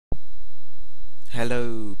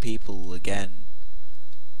Hello people again.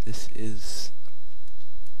 This is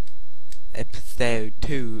episode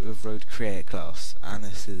 2 of Road Creator class, and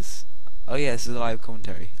this is this is a live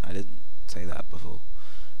commentary. I didn't say that before.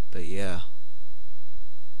 But yeah.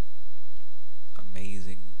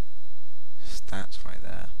 Amazing stats right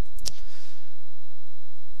there.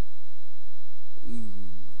 Ooh.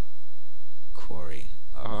 Quarry.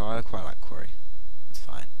 Oh, I quite like Quarry. It's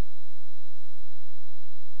fine.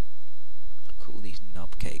 Look at all these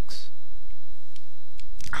knob cakes.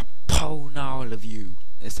 I pwn all of you,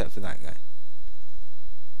 except for that guy.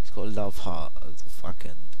 He's got a love heart of the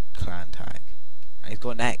fucking clan tag, and he's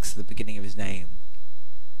got an X at the beginning of his name.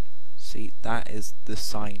 See, that is the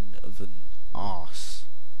sign of an arse.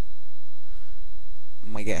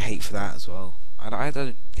 Might get hate for that as well. I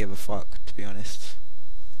don't give a fuck, to be honest.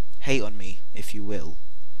 Hate on me, if you will.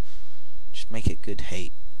 Just make it good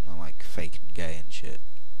hate, not like fake and gay and shit.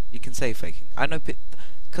 You can say faking. I know,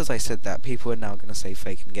 because I said that, people are now going to say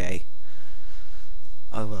fake and gay.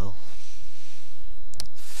 Oh well.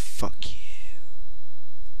 Fuck you.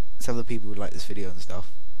 Some of the people would like this video and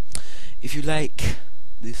stuff. If you like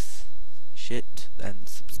this shit, then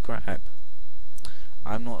subscribe.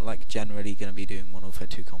 I'm not like generally going to be doing Modern Warfare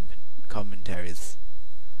 2 commentaries.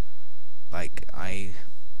 Like, I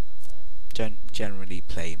don't generally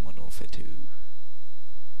play Modern Warfare 2.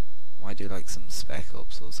 Might do like some Spec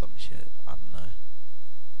Ops or some shit. I don't know.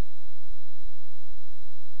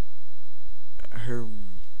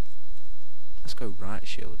 Let's go Riot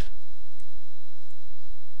Shield.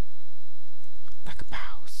 Like a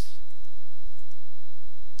mouse.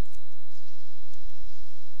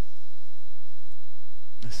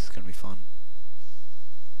 This is gonna be fun.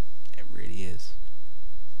 It really is.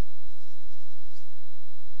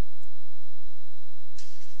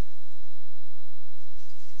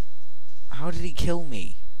 How did he kill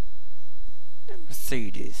me? The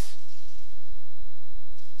Mercedes.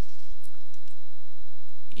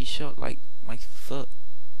 He shot like my foot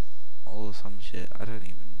or some shit. I don't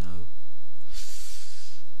even know.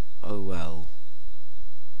 Oh well.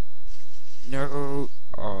 No.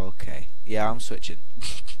 Oh, okay. Yeah, I'm switching.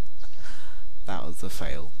 That was a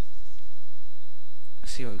fail.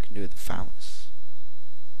 Let's see what we can do with the Faust.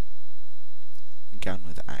 Gun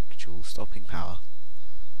with actual stopping power.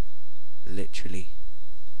 Literally.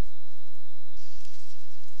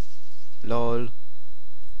 LOL.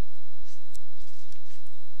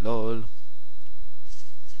 LOL.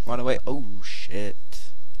 Run away. Oh shit.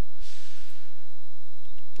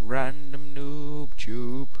 Random noob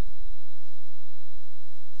tube.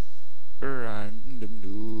 Random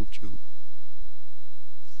noob tube.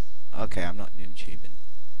 Okay, I'm not noob tubing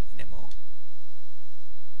anymore.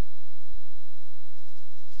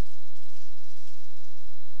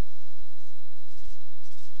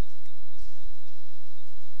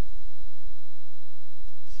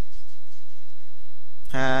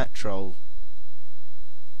 Ha, troll.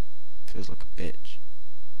 Feels like a bitch.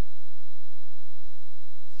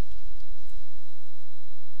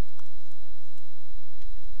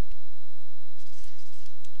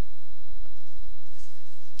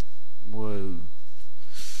 Whoa.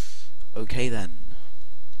 Okay then.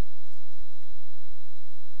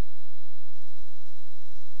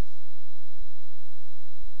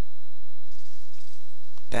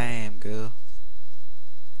 Damn girl.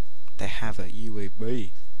 They have a UAV.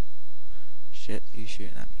 Shit, who's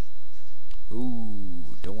shooting at me?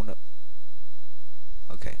 Ooh, don't wanna.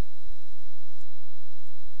 Okay.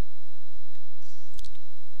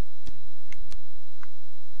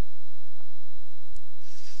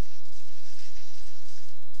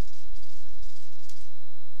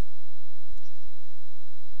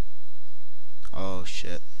 Oh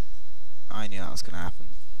shit. I knew that was gonna happen.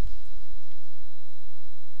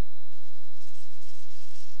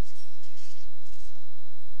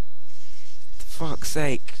 Fuck's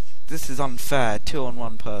sake, this is unfair. 2 on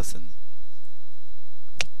 1 person.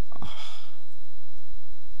 Oh.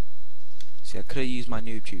 See, I could have used my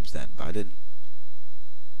noob tubes then, but I didn't.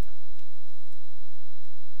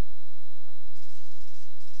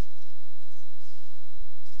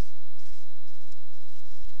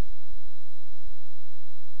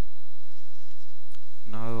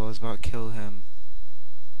 No, I was about to kill him.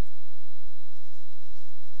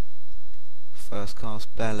 First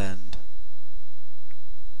cast bell end.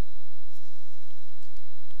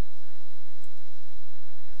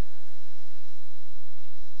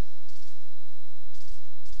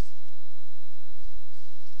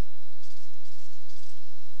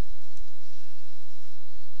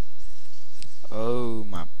 Oh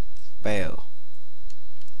my bell.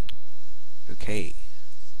 Okay.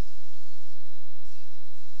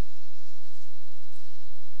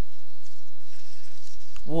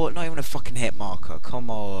 What? Not even a fucking hit marker. Come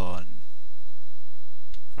on.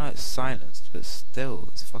 I know it's silenced, but still,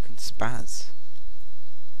 it's fucking spaz.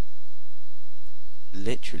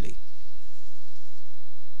 Literally.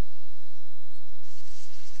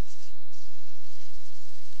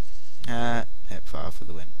 Hit fire for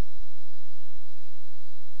the win.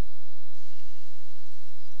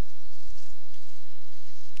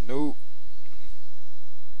 No.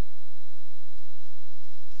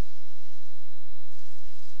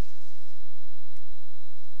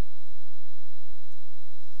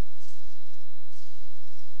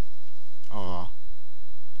 Oh.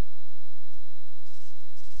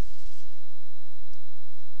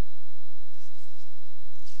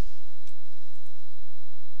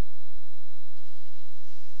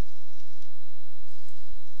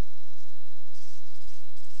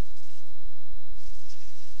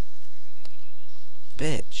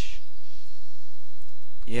 Bitch.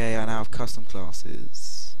 Yeah, I now have custom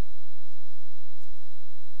classes.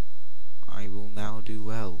 I will now do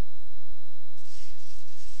well.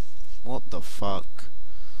 What the fuck?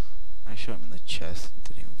 I shot him in the chest and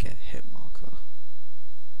didn't even get a hit marker.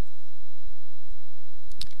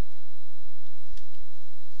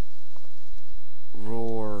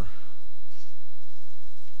 Roar.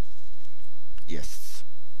 Yes.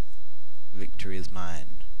 Victory is mine.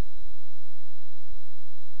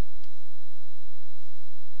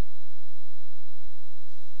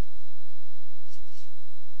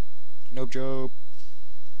 Nope, joke.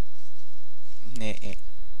 Nah.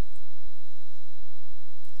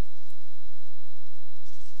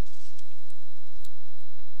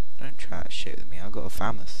 Don't try that shit with me, I got a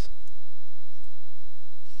famous.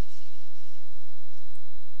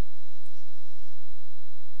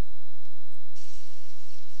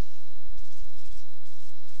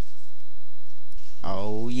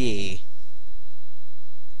 Oh yeah.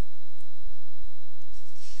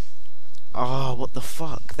 Oh, what the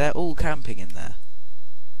fuck? They're all camping in there.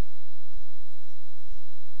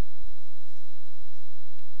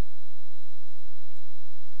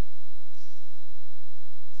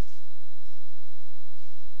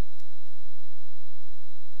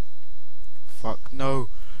 Fuck, no.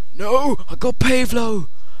 No! I got Pavlo!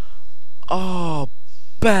 Oh,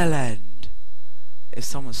 bellend. If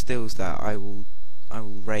someone steals that, I will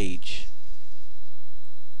rage.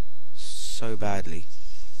 So badly.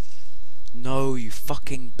 No, you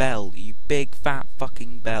fucking bell. You big fat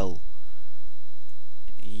fucking bell.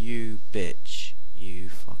 You bitch. You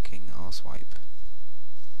fucking arsewipe.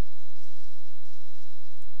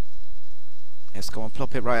 Yes, go on,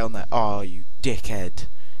 plop it right on there. Oh, you dickhead.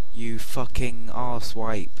 You fucking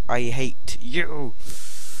arsewipe. I hate you.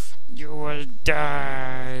 You will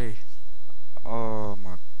die. Oh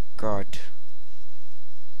my god.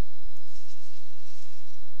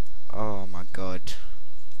 Oh my god.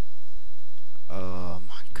 Oh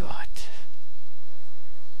my god.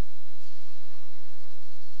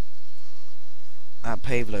 That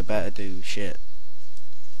Pavlo better do shit.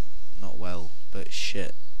 Not well, but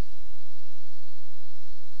shit.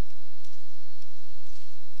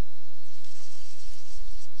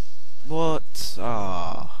 What?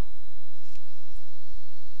 Ah.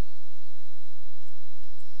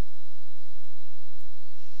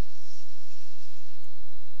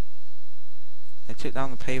 They took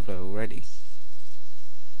down the Pavlo already.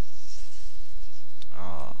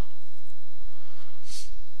 Ah.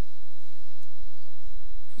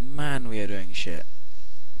 Man, we are doing shit.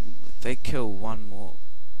 They kill one more.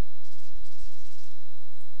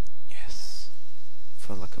 Yes.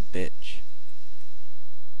 Feel like a bitch.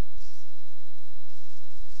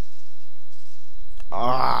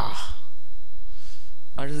 Ah.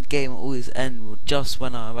 Why does the game always end just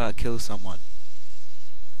when I'm about to kill someone?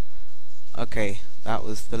 Okay, that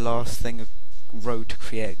was the last thing of road to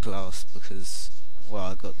create a class because, well,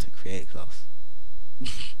 I got to create a class.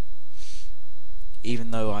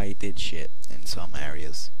 Even though I did shit in some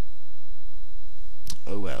areas.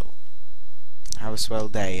 Oh well. Have a swell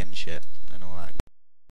day and shit.